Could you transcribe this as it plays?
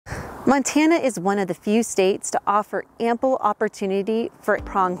Montana is one of the few states to offer ample opportunity for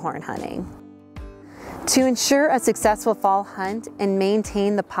pronghorn hunting. To ensure a successful fall hunt and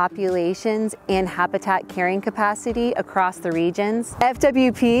maintain the populations and habitat carrying capacity across the regions,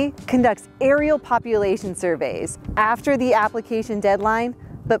 FWP conducts aerial population surveys after the application deadline,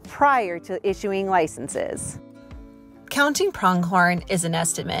 but prior to issuing licenses. Counting pronghorn is an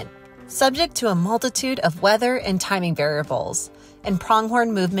estimate, subject to a multitude of weather and timing variables, and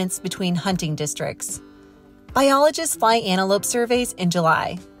pronghorn movements between hunting districts. Biologists fly antelope surveys in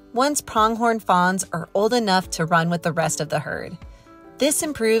July, once pronghorn fawns are old enough to run with the rest of the herd. This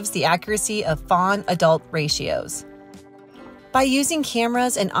improves the accuracy of fawn-adult ratios. By using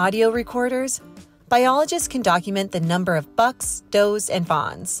cameras and audio recorders, biologists can document the number of bucks, does, and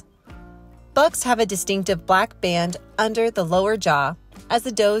fawns. Bucks have a distinctive black band under the lower jaw, as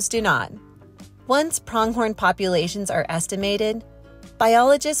the does do not. Once pronghorn populations are estimated,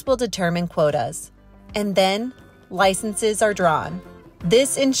 biologists will determine quotas, and then licenses are drawn.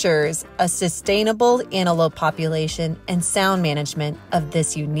 This ensures a sustainable antelope population and sound management of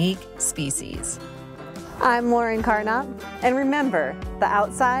this unique species. I'm Lauren Carnop, and remember, the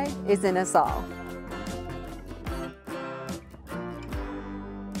outside is in us all.